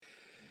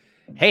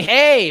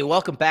Hey,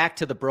 welcome back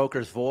to The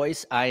Broker's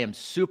Voice. I am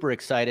super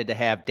excited to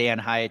have Dan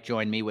Hiett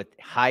join me with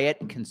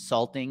Hiett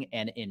Consulting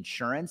and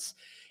Insurance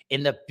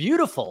in the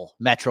beautiful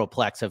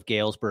Metroplex of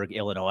Galesburg,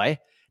 Illinois.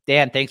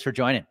 Dan, thanks for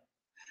joining.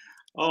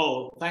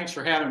 Oh, thanks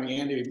for having me,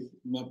 Andy.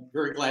 I'm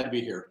very glad to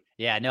be here.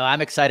 Yeah, no, I'm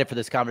excited for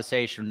this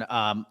conversation.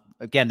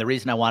 Again, the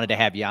reason I wanted to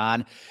have you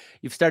on,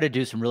 you've started to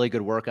do some really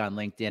good work on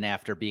LinkedIn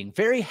after being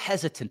very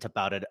hesitant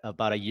about it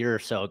about a year or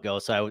so ago.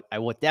 So I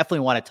would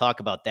definitely want to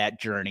talk about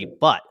that journey.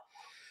 But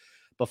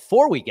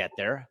before we get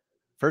there,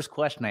 first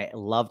question I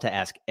love to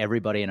ask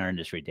everybody in our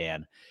industry,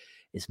 Dan,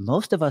 is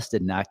most of us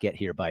did not get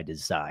here by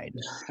design.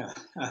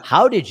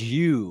 How did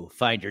you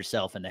find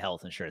yourself in the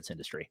health insurance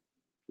industry?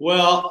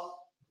 Well,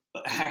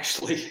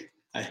 actually,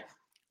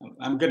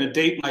 I'm going to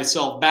date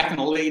myself. Back in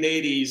the late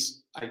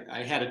 80s,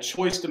 I had a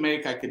choice to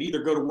make. I could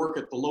either go to work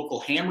at the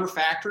local hammer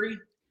factory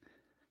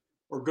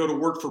or go to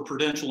work for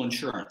Prudential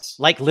Insurance.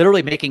 Like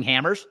literally making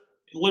hammers?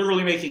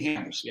 Literally making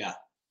hammers, yeah.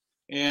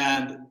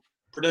 And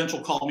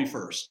Prudential called me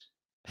first.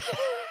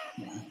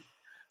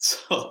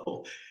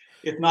 So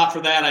if not for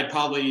that, I'd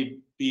probably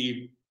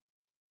be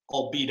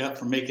all beat up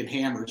from making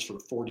hammers for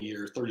 40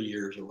 years, 30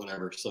 years or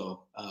whatever.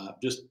 So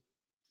just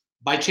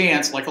by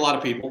chance, like a lot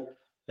of people.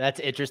 That's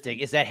interesting.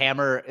 Is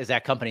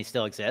that company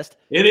still exist?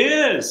 It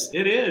is.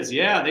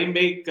 Yeah. They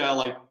make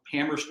like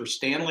hammers for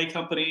Stanley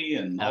Company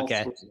and all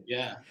sorts of,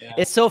 yeah.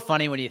 It's so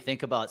funny when you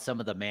think about some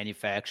of the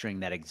manufacturing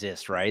that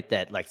exists, right?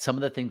 That like some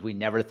of the things we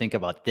never think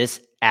about,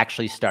 this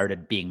actually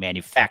started being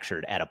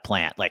manufactured at a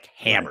plant, like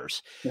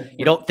hammers. Right.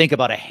 You don't think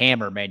about a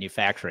hammer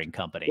manufacturing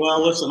company.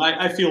 Well, listen,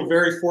 I feel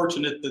very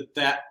fortunate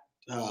that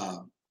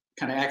kind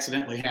of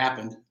accidentally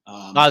happened.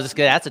 I was just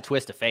gonna, that's a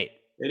twist of fate.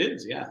 It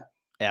is, yeah.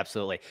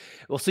 Absolutely.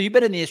 Well, so you've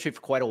been in the industry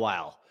for quite a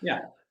while. Yeah.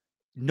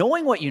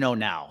 Knowing what you know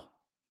now,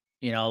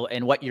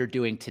 and what you're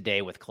doing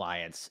today with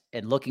clients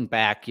and looking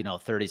back,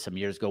 30 some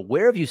years ago,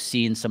 where have you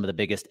seen some of the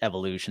biggest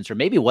evolutions, or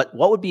maybe what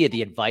would be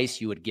the advice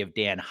you would give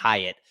Dan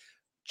Hiett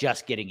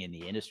just getting in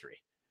the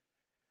industry?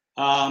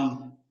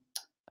 Probably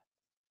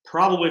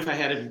if I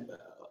had an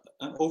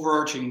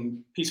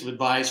overarching piece of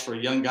advice for a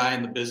young guy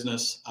in the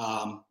business,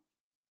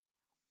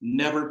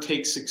 never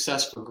take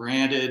success for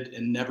granted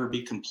and never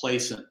be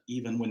complacent,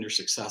 even when you're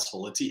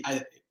successful.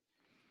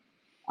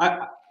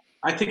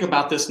 I think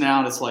about this now,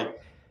 and it's like,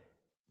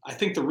 I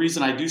think the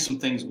reason I do some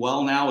things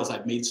well now is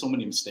I've made so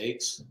many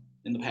mistakes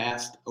in the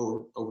past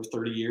over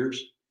 30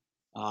 years.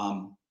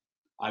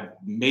 I've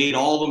made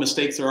all the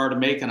mistakes there are to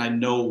make, and I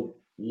know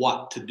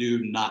what to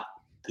do not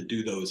to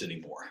do those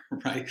anymore,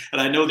 right? And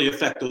I know the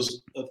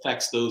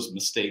effects those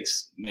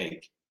mistakes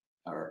make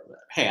or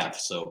have.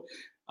 So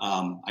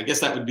I guess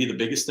that would be the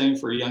biggest thing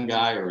for a young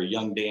guy or a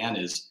young Dan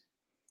is,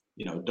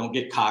 don't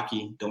get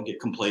cocky, don't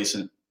get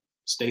complacent,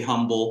 stay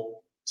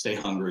humble, stay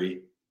hungry,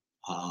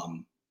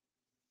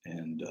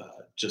 and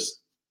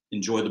just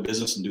enjoy the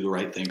business and do the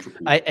right thing for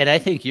people. I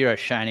think you're a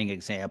shining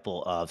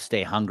example of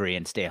stay hungry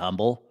and stay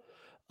humble.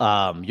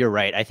 You're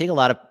right. I think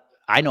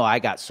I know I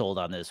got sold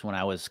on this when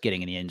I was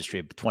getting in the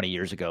industry 20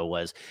 years ago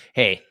was,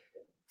 hey,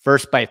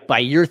 first by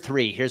year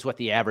 3, here's what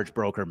the average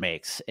broker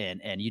makes.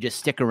 And you just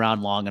stick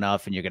around long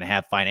enough and you're going to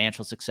have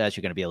financial success.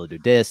 You're going to be able to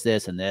do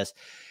this, and this.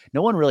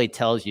 No one really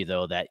tells you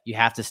though, that you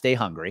have to stay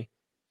hungry.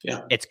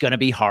 Yeah. It's going to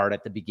be hard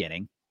at the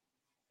beginning.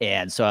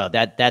 And so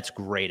that's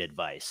great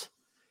advice.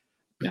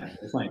 Yeah.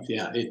 Thanks.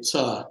 Yeah. It's,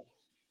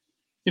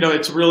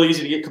 it's real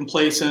easy to get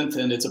complacent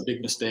and it's a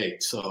big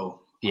mistake.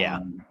 So yeah,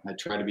 I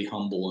try to be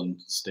humble and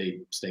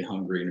stay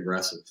hungry and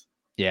aggressive.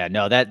 Yeah,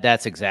 no,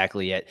 that's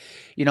exactly it.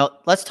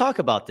 Let's talk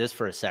about this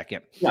for a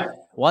second. Yeah.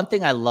 One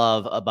thing I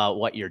love about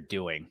what you're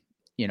doing,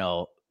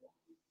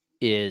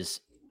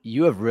 is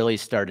you have really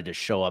started to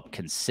show up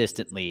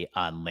consistently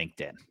on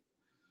LinkedIn.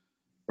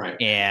 Right.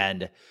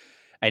 And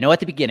I know at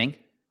the beginning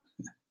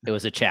it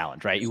was a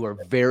challenge, right? You were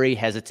very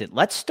hesitant.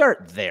 Let's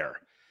start there.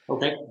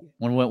 Okay.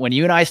 When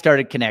you and I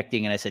started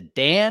connecting and I said,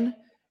 Dan,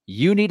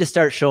 you need to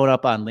start showing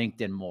up on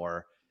LinkedIn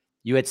more.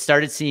 You had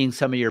started seeing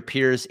some of your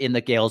peers in the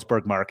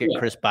Galesburg market, yeah.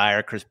 Chris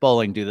Beyer, Chris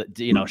Bowling,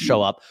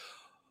 show up.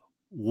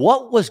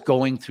 What was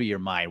going through your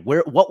mind?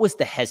 What was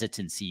the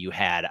hesitancy you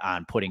had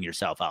on putting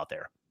yourself out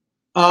there?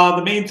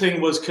 The main thing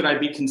was, could I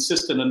be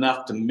consistent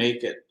enough to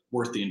make it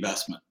worth the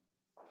investment?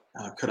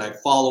 Could I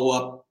follow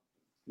up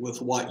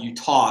with what you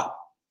taught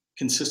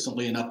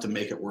consistently enough to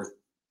make it worth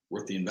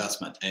the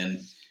investment?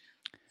 And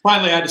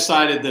finally, I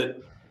decided that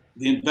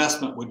the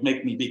investment would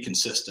make me be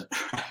consistent,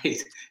 right?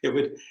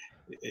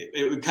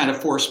 It would kind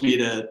of force me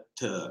to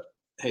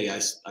hey, I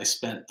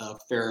spent a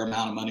fair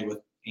amount of money with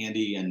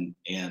Andy and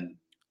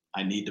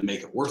I need to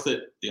make it worth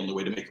it. The only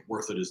way to make it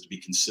worth it is to be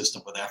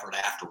consistent with effort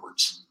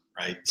afterwards,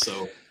 right?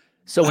 So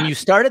when you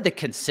started the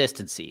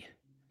consistency,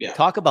 yeah.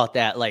 Talk about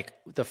that. Like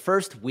the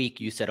first week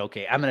you said,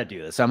 okay, I'm going to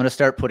do this. I'm going to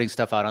start putting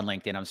stuff out on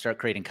LinkedIn. I'm going to start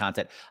creating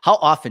content. How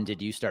often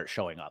did you start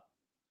showing up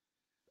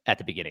at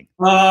the beginning?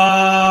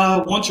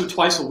 Once or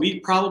twice a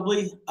week,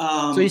 probably.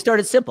 So you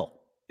started simple.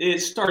 It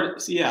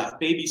started, yeah,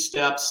 baby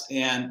steps.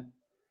 And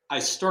I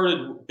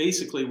started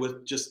basically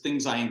with just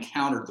things I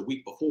encountered the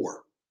week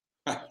before.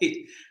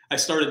 Right? I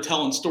started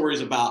telling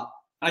stories about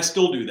I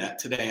still do that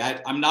today.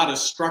 I'm not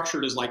as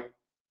structured as like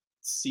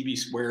CB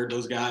Squared,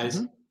 those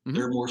guys.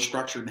 They're more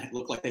structured and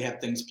look like they have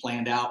things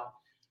planned out.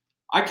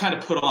 I kind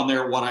of put on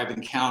there what I've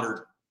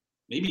encountered,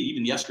 maybe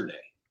even yesterday,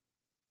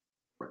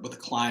 with a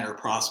client or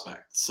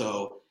prospect.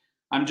 So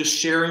I'm just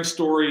sharing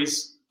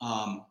stories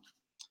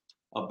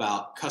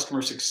about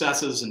customer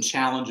successes and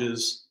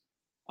challenges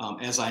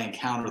as I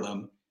encounter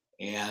them.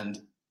 And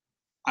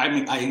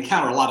I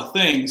encounter a lot of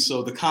things,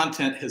 so the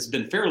content has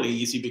been fairly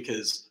easy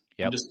because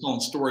I'm just telling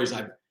stories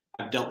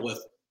I've dealt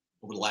with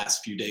over the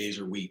last few days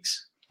or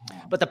weeks.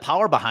 But the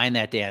power behind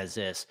that, Dan, is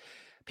this.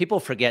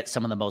 People forget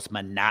some of the most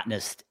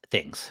monotonous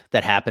things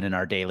that happen in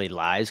our daily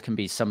lives can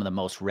be some of the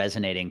most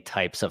resonating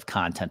types of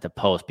content to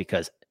post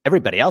because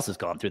everybody else has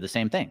gone through the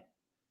same thing.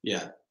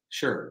 Yeah,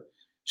 sure.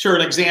 Sure.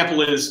 An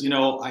example is,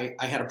 I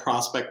had a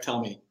prospect tell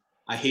me,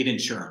 I hate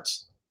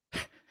insurance.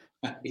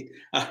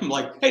 I'm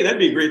like, hey, that'd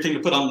be a great thing to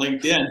put on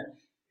LinkedIn.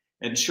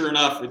 And sure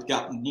enough, it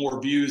got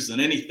more views than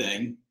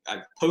anything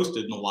I've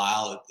posted in a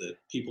while that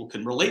people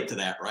can relate to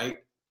that, right?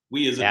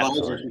 We as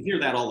advisors, we hear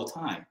that all the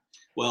time.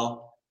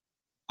 Well,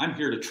 I'm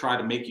here to try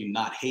to make you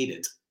not hate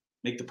it,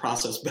 make the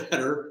process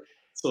better.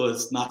 So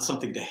it's not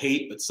something to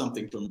hate, but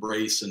something to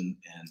embrace and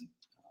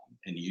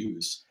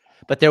use.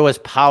 But there was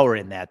power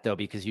in that, though,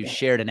 because you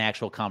shared an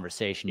actual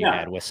conversation you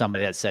had with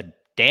somebody that said,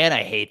 Dan,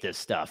 I hate this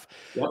stuff.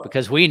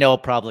 Because we know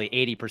probably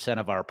 80%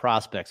 of our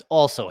prospects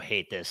also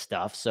hate this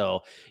stuff.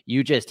 So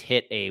you just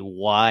hit a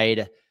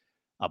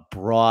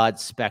broad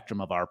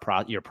spectrum of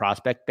your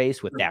prospect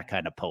base with that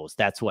kind of post.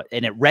 That's what,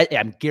 and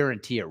I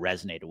guarantee it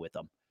resonated with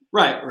them.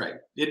 Right.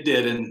 It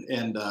did.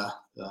 And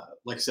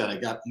like I said, I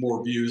got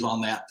more views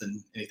on that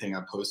than anything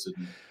I posted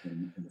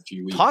in a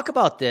few weeks. Talk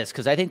about this,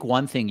 because I think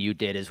one thing you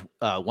did is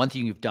one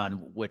thing you've done,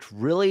 which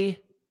really,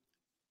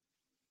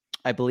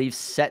 I believe,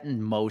 set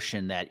in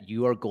motion that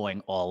you are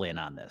going all in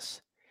on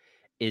this,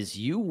 is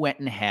you went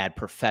and had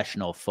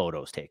professional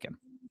photos taken.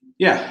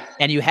 Yeah.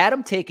 And you had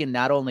them taken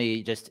not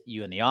only just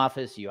you in the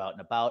office, you out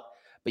and about,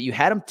 but you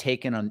had them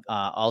taken on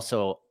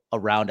also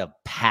around a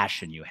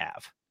passion you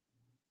have.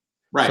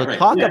 Right. So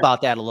talk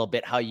about that a little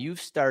bit, how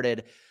you've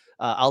started,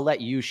 I'll let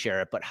you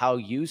share it, but how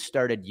you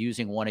started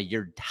using one of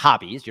your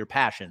hobbies, your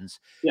passions,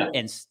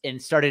 and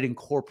started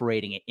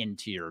incorporating it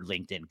into your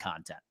LinkedIn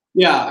content.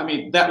 Yeah, I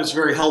mean, that was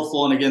very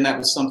helpful. And again, that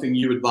was something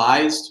you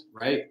advised,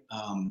 right?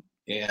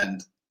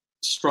 And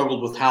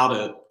struggled with how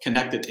to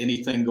connect it to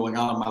anything going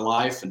on in my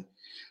life. And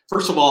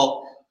first of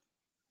all,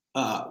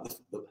 the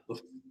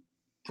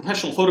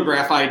professional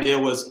photograph idea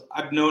was,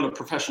 I've known a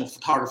professional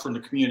photographer in the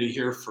community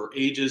here for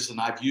ages,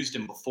 and I've used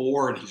him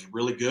before, and he's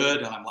really good.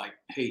 And I'm like,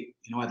 hey,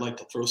 I'd like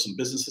to throw some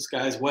business this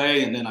guy's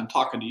way. And then I'm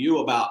talking to you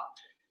about,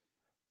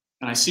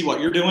 and I see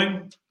what you're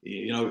doing.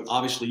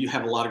 Obviously you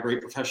have a lot of great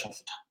professional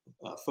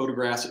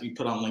photographs that you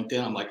put on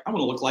LinkedIn. I'm like, I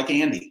want to look like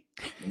Andy.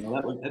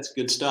 That's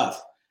good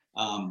stuff.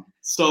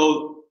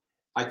 So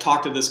I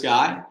talked to this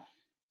guy,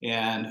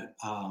 and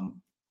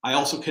I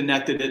also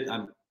connected it.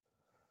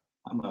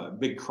 I'm a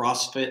big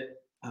CrossFit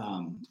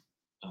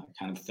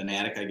kind of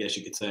fanatic, I guess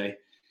you could say.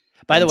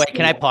 By the way,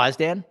 can I pause,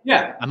 Dan?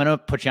 Yeah. I'm going to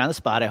put you on the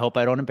spot. I hope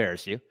I don't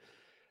embarrass you.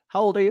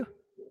 How old are you?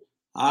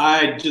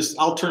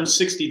 I'll turn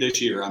 60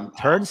 this year.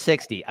 Turn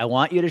 60. I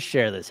want you to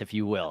share this, if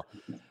you will.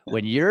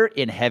 When you're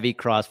in heavy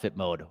CrossFit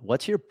mode,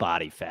 what's your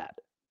body fat?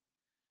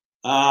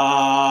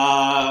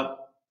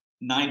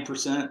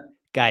 9%.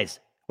 Guys,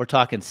 we're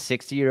talking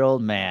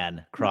 60-year-old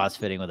man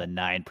CrossFitting with a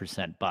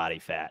 9% body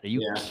fat. Are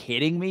you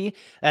kidding me?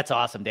 That's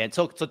awesome, Dan.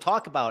 So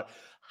talk about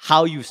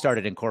how you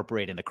started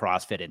incorporating the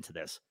CrossFit into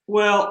this.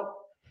 Well,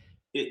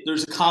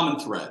 there's a common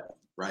thread,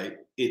 right?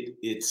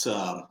 It's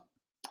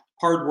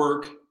hard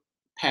work,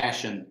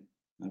 passion,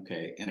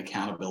 and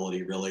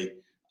accountability, really.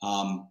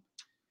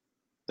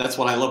 That's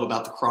what I love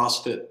about the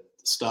CrossFit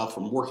stuff.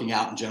 From working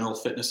out in general,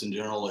 fitness in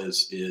general,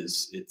 is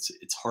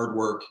it's hard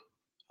work.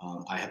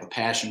 I have a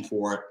passion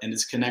for it, and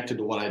it's connected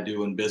to what I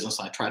do in business.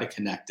 I try to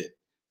connect it.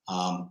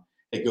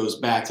 It goes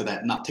back to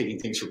that not taking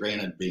things for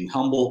granted, being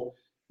humble,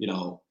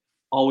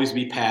 always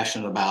be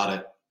passionate about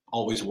it,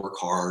 always work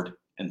hard,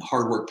 and the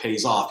hard work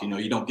pays off.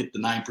 You don't get the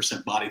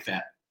 9% body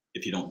fat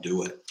if you don't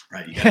do it,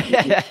 right? You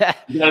gotta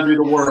do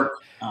the work.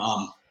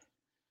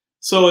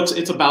 So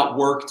it's about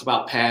work, it's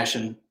about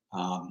passion,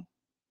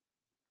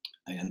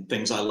 and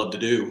things I love to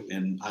do.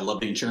 And I love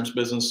the insurance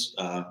business,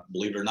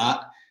 believe it or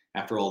not.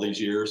 After all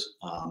these years,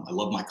 I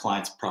love my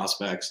clients and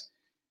prospects,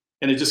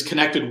 and it just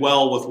connected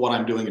well with what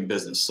I'm doing in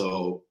business.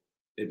 So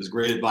it was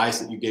great advice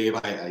that you gave.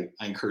 I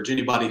encourage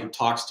anybody who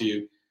talks to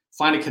you,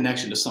 find a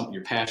connection to something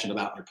you're passionate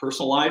about in your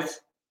personal life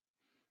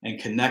and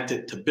connect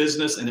it to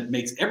business, and it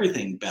makes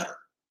everything better,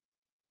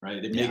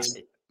 right? It makes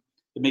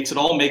it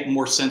all make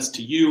more sense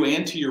to you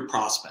and to your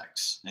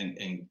prospects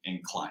and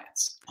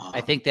clients.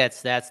 I think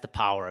that's the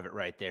power of it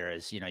right there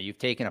is, you've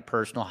taken a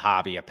personal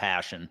hobby, a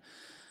passion,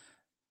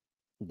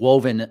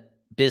 woven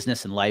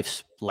business and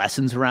life's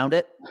lessons around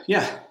it.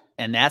 Yeah.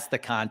 And that's the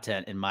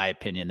content, in my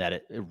opinion, that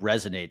it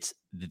resonates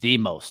the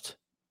most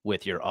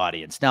with your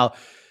audience. Now,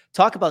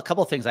 talk about a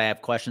couple of things I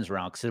have questions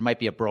around, because there might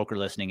be a broker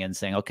listening in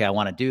saying, okay, I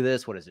want to do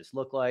this. What does this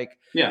look like?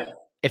 Yeah.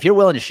 If you're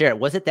willing to share it,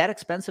 was it that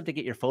expensive to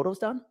get your photos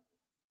done?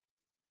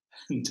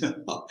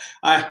 No,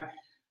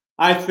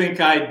 I think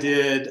I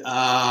did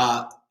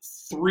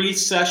 3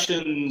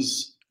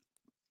 sessions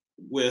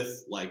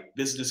with like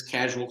business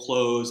casual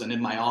clothes and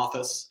in my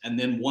office, and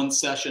then 1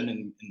 session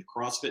in the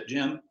CrossFit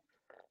gym.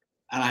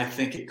 And I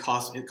think it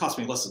cost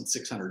me less than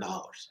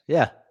 $600.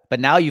 Yeah. But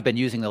now you've been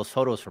using those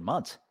photos for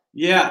months.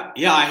 Yeah,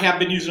 I have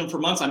been using them for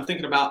months. I'm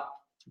thinking about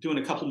doing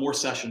a couple more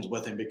sessions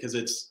with him because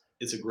it's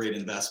a great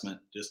investment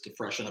just to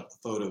freshen up the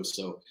photos.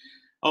 So,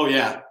 oh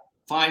yeah,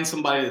 find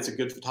somebody that's a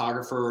good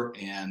photographer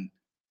and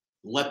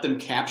let them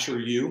capture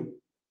you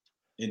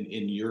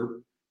in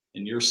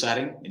your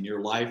setting, in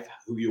your life,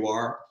 who you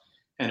are,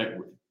 and it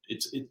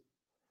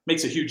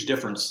makes a huge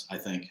difference, I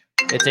think.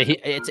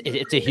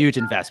 It's a huge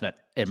investment,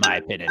 in my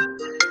opinion.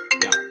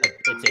 Yeah.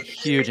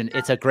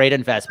 It's a great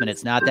investment.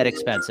 It's not that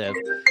expensive.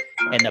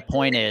 And the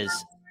point is,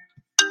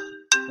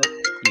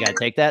 you got to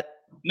take that.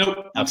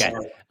 Nope. Okay.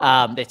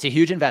 It's a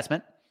huge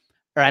investment,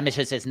 or I'm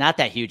just, it's not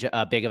that huge,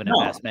 big of an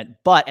investment,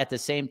 but at the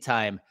same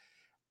time,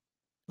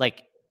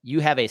 like, you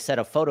have a set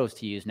of photos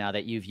to use now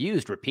that you've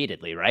used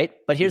repeatedly, right?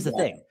 But here's the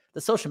thing.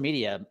 The social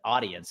media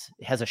audience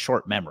has a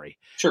short memory.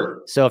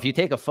 Sure. So if you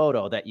take a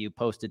photo that you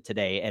posted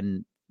today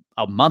and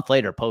a month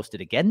later post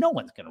it again, no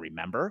one's going to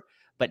remember.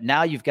 But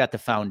now you've got the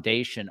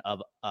foundation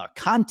of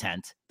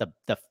content,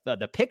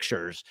 the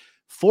pictures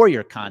for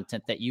your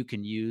content that you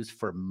can use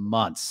for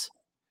months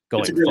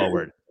going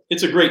forward.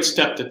 It's a great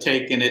step to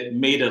take, and it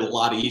made it a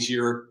lot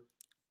easier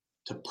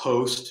to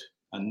post,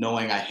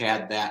 knowing I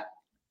had that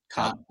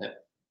content,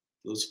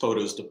 those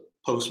photos to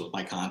post with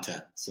my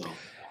content. So.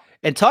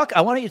 And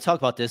I wanted you to talk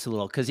about this a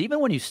little, because even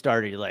when you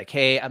started, you're like,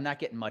 hey, I'm not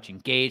getting much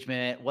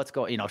engagement. What's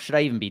going, should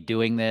I even be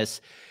doing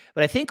this?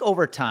 But I think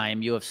over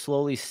time, you have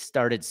slowly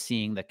started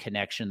seeing the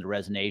connection, the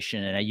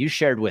resonation. And you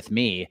shared with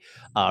me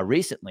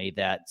recently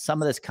that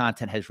some of this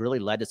content has really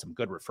led to some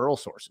good referral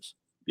sources.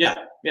 Yeah.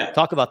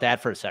 Talk about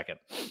that for a second.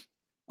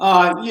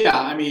 Yeah,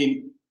 I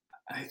mean,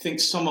 I think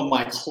some of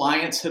my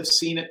clients have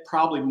seen it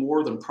probably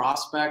more than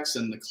prospects,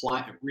 and the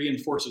client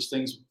reinforces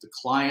things with the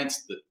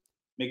clients that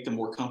make them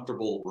more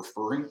comfortable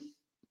referring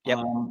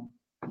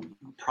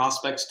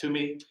prospects to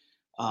me.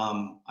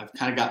 I've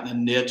kind of gotten a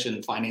niche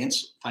in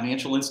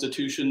financial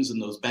institutions,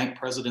 and those bank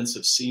presidents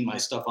have seen my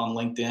stuff on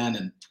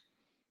LinkedIn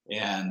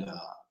and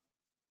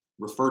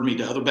referred me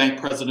to other bank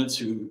presidents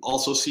who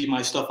also see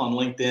my stuff on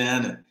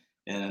LinkedIn.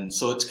 And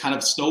so it's kind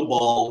of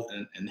snowballed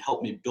and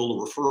helped me build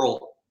a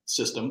referral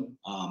system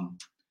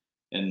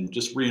and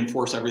just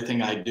reinforce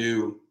everything I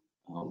do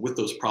with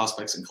those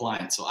prospects and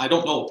clients. So I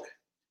don't know.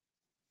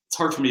 It's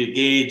hard for me to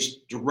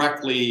gauge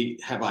directly.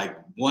 Have I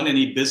won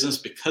any business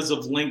because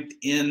of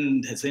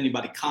LinkedIn? Has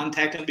anybody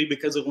contacted me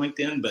because of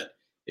LinkedIn? But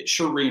it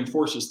sure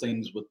reinforces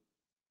things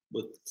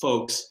with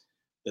folks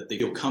that they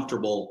feel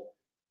comfortable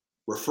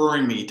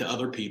referring me to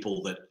other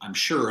people, that I'm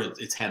sure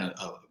it's had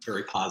a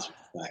very positive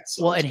effect.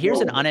 So, well, and here's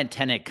an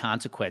unintended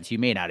consequence you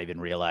may not even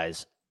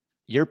realize.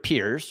 Your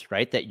peers,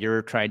 right, that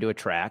you're trying to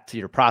attract,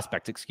 your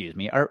prospects, excuse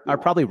me, are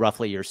probably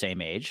roughly your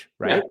same age,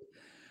 right? Yeah.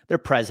 They're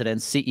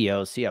presidents,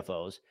 CEOs,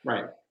 CFOs.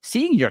 Right.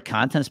 Seeing your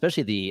content,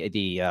 especially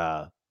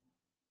the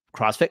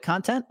CrossFit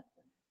content,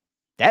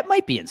 that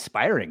might be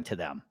inspiring to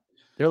them.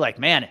 They're like,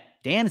 man,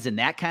 Dan is in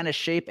that kind of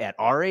shape at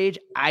our age.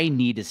 I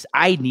need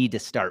to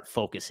start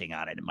focusing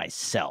on it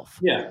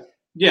myself. Yeah.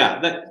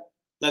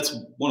 That's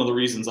one of the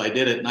reasons I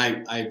did it. And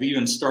I've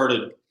even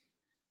started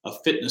a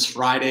Fitness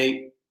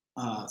Friday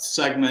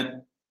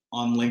segment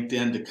on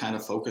LinkedIn to kind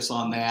of focus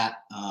on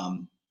that.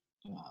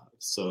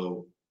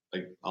 So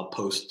I'll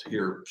post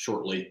here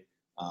shortly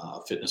a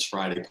Fitness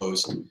Friday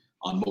post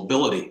on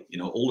mobility.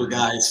 Older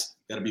guys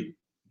got to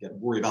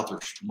worry about their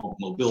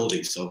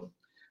mobility. So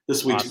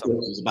this week's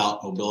post is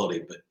about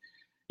mobility. But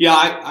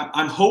yeah,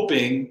 I'm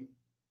hoping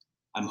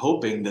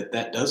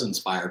that does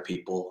inspire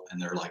people,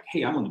 and they're like,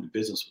 hey, I'm going to do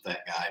business with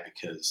that guy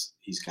because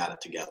he's got it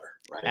together.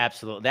 Right.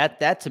 Absolutely.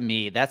 That to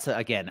me, that's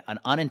again, an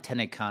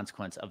unintended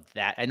consequence of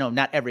that. I know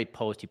not every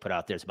post you put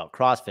out there is about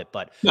CrossFit,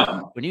 but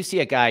when you see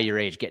a guy your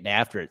age getting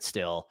after it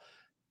still,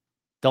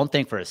 don't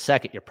think for a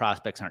second your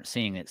prospects aren't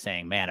seeing it,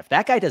 saying, man, if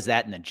that guy does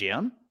that in the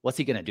gym, what's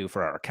he going to do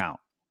for our account?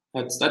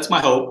 That's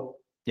my hope.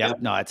 Yeah,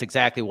 no, that's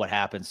exactly what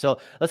happens. So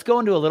let's go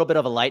into a little bit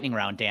of a lightning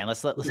round, Dan.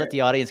 Let's let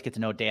the audience get to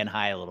know Dan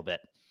Hiett a little bit.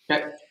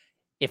 Okay.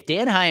 If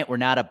Dan Hiett were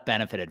not a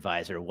benefit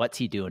advisor, what's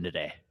he doing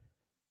today?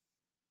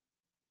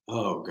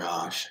 Oh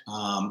gosh,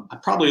 I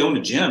probably own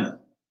a gym.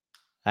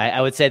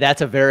 I would say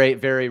that's a very,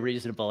 very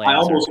reasonable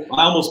answer.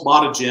 I almost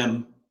bought a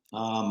gym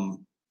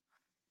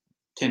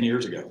 10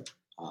 years ago.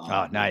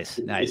 Oh, nice.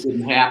 It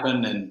didn't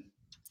happen,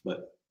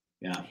 but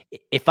yeah.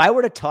 If I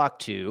were to talk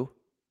to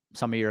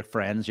some of your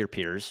friends, your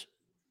peers,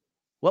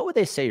 what would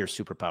they say your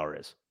superpower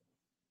is?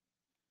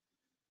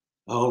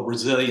 Oh,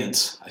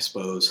 resilience, I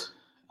suppose.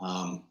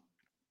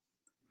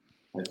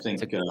 I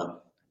think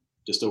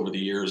just over the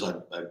years,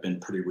 I've been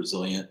pretty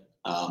resilient.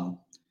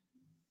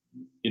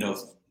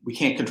 We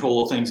can't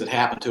control the things that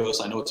happen to us.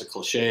 I know it's a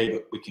cliche,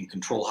 but we can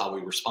control how we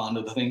respond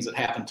to the things that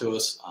happen to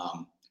us.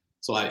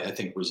 So I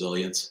think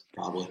resilience,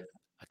 probably.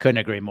 Couldn't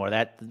agree more.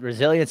 That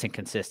resilience and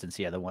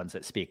consistency are the ones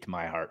that speak to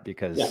my heart,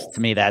 because to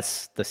me,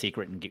 that's the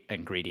secret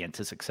ingredient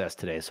to success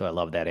today. So I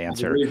love that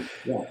answer.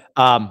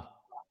 Yeah.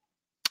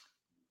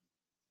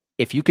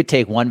 If you could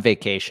take one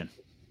vacation,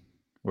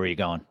 where are you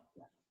going?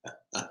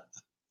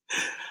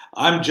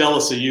 I'm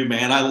jealous of you,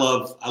 man. I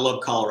love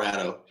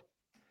Colorado.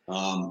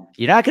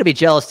 You're not going to be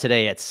jealous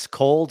today. It's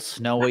cold,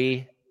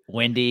 snowy,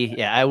 windy.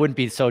 Yeah, I wouldn't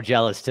be so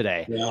jealous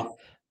today. Yeah,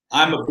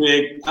 I'm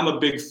a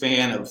big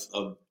fan of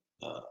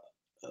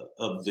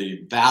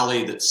the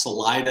valley that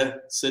Salida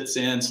sits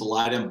in,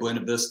 Salida and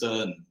Buena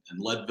Vista and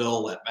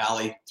Leadville, that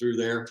valley through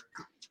there.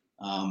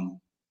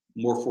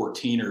 More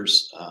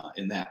 14ers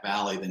in that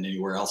valley than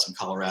anywhere else in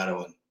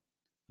Colorado,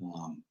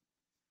 and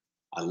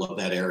I love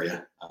that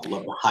area. I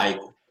love the hike,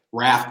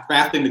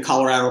 rafting the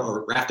Colorado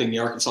or rafting the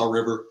Arkansas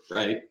River,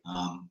 right?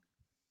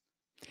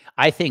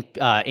 I think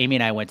Amy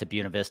and I went to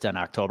Buena Vista in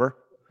October,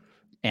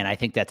 and I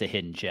think that's a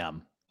hidden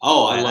gem.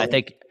 Oh, I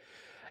think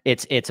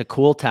it's a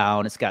cool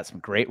town. It's got some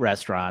great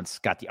restaurants.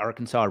 Got the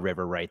Arkansas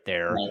River right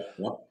there. Right.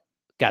 Yep.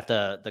 Got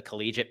the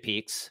collegiate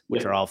peaks,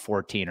 which are all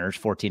 14ers,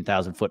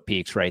 14,000-foot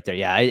peaks right there.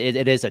 Yeah,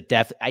 it is I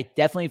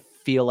definitely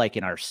feel like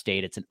in our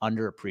state, it's an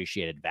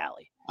underappreciated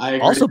valley. I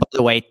agree. Also, by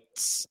the way,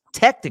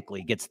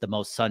 technically gets the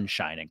most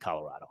sunshine in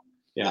Colorado.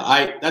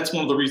 Yeah, that's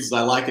one of the reasons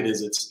I like it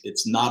is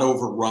it's not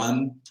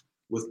overrun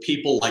with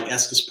people like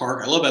Estes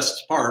Park. I love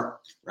Estes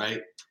Park,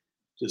 right?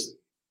 Just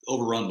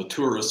overrun with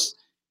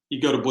tourists.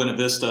 You go to Buena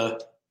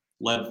Vista,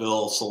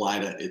 Leadville,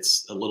 Salida,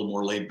 it's a little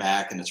more laid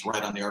back, and it's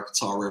right on the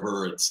Arkansas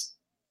River. It's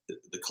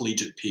the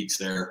collegiate peaks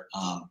there.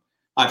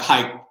 I've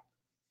hiked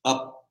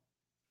up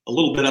a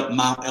little bit up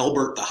Mount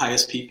Elbert, the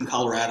highest peak in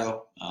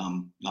Colorado.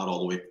 Not all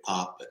the way to the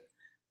top, but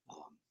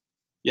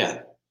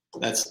yeah,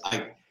 that's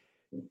my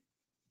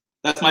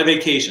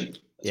vacation.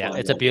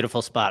 It's a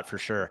beautiful spot for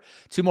sure.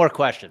 2 more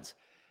questions.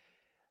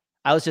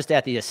 I was just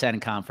at the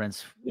Ascend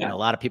conference. Yeah. You know, a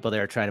lot of people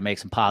there are trying to make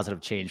some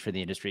positive change for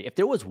the industry. If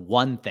there was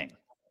one thing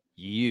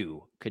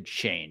you could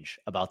change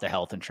about the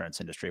health insurance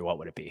industry, what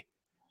would it be?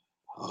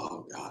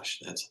 Oh gosh,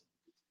 that's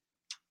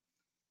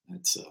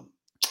the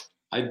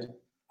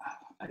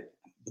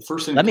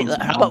first thing.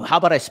 How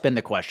about I spin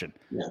the question?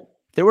 Yeah.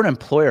 If there were an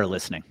employer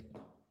listening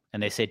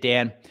and they say,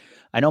 Dan,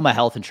 I know my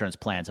health insurance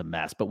plan's a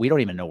mess, but we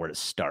don't even know where to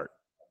start.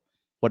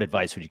 What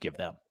advice would you give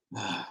them?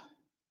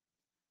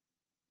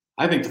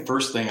 I think the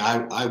first thing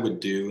I would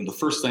do, and the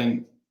first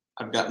thing,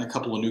 I've gotten a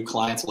couple of new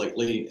clients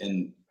lately,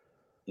 and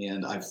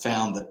I've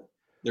found that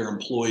their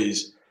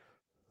employees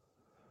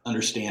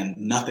understand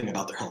nothing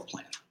about their health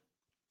plan.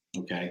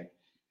 Okay,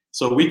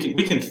 so we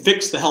can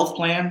fix the health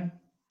plan,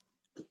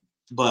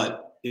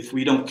 but if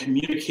we don't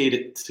communicate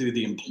it to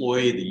the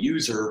employee, the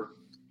user,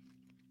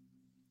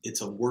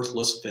 it's a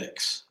worthless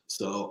fix.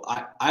 So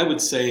I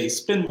would say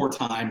spend more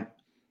time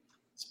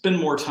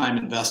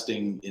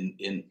investing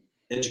in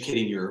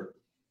educating your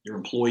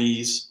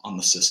employees on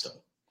the system,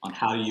 on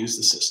how to use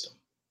the system.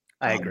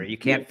 I agree. You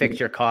can't fix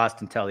your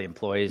cost until the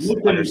employees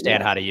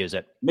understand how to use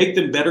it. Make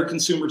them better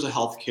consumers of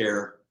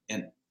healthcare,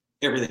 and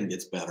everything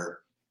gets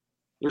better.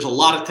 There's a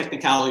lot of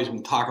technicalities we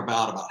can talk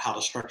about how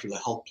to structure the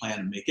health plan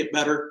and make it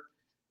better.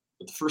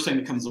 But the first thing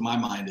that comes to my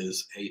mind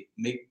is, hey,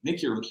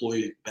 make your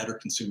employees better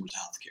consumers of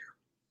healthcare.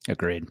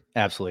 Agreed.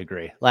 Absolutely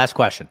agree. Last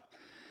question.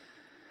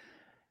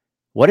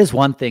 What is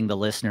one thing the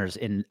listeners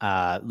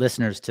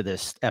to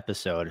this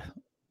episode,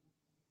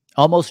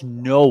 almost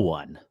no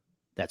one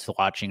that's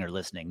watching or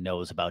listening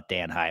knows about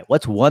Dan Hiett?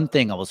 What's one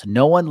thing almost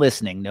no one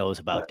listening knows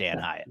about Dan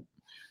Hiett?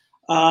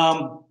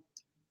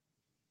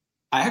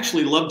 I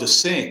actually love to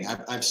sing.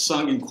 I've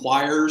sung in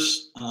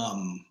choirs.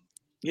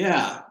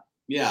 Yeah.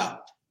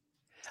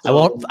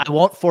 So, I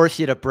won't force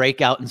you to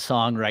break out in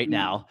song right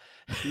now.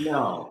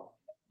 No.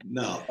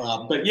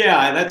 But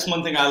yeah, that's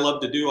one thing I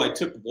love to do. I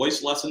took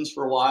voice lessons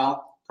for a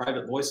while,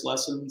 private voice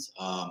lessons.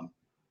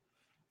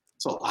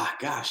 So,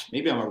 gosh,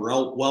 maybe I'm a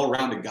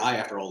well-rounded guy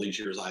after all these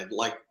years. I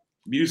like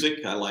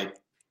music. I like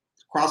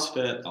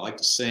CrossFit. I like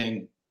to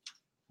sing.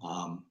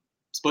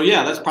 So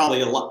yeah, that's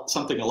probably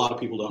something a lot of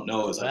people don't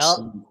know.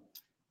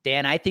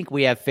 Dan, I think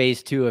we have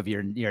phase 2 of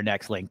your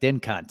next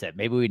LinkedIn content.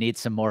 Maybe we need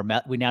some more.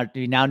 We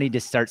now need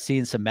to start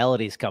seeing some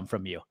melodies come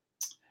from you.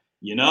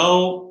 You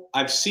know,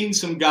 I've seen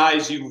some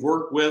guys you've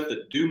worked with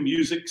that do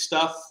music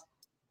stuff,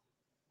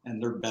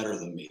 and they're better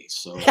than me.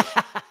 So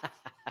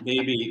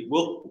maybe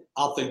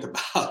I'll think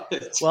about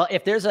it. Well,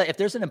 if there's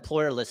an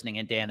employer listening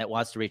in, Dan, that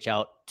wants to reach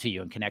out to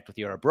you and connect with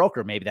you, or a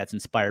broker maybe that's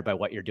inspired by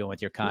what you're doing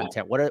with your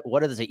content,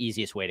 what is the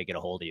easiest way to get a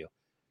hold of you?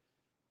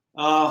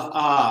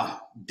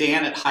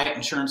 Dan at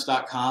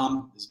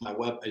hiettinsurance.com is my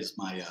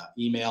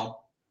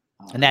email.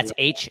 And that's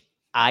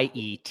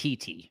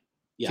HIETT.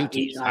 Yeah,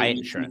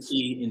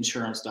 Hiett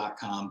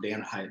insurance.com,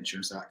 Dan at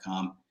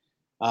hiettinsurance.com.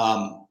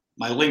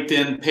 My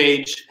LinkedIn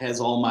page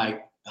has all my,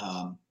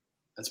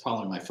 that's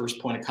probably my first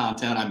point of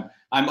content.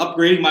 I'm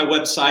upgrading my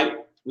website,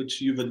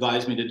 which you've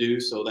advised me to do.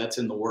 So that's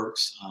in the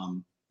works.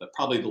 But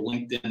probably the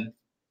LinkedIn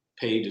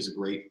page is a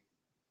great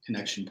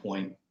connection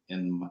point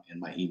in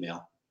my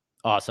email.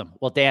 Awesome.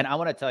 Well, Dan, I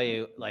want to tell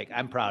you,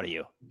 I'm proud of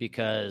you,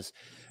 because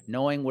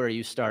knowing where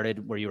you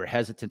started, where you were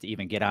hesitant to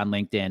even get on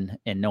LinkedIn,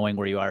 and knowing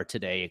where you are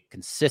today,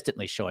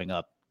 consistently showing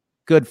up,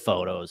 good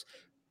photos,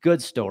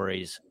 good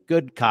stories,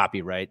 good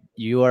copyright.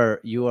 You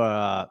are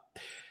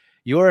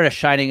a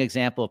shining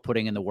example of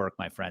putting in the work,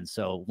 my friend.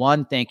 So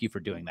one, thank you for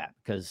doing that,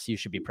 because you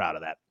should be proud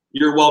of that.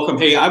 You're welcome.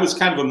 Hey, I was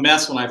kind of a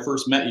mess when I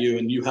first met you,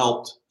 and you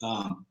helped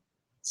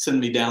send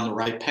me down the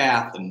right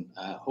path, and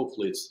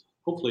hopefully it's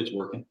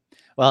working.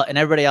 Well, and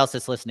everybody else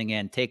that's listening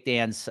in, take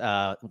Dan's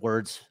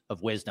words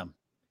of wisdom.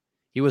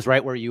 He was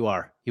right where you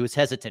are. He was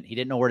hesitant. He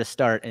didn't know where to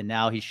start, and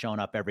now he's shown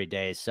up every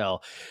day.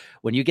 So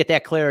when you get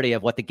that clarity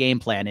of what the game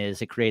plan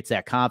is, it creates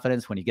that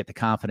confidence. When you get the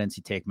confidence,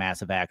 you take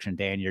massive action.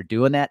 Dan, you're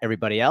doing that.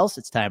 Everybody else,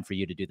 it's time for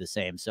you to do the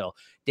same. So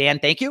Dan,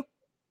 thank you.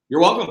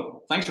 You're welcome.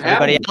 Thanks for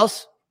having me. Everybody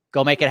else,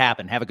 go make it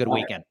happen. Have a good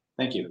weekend.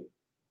 Thank you.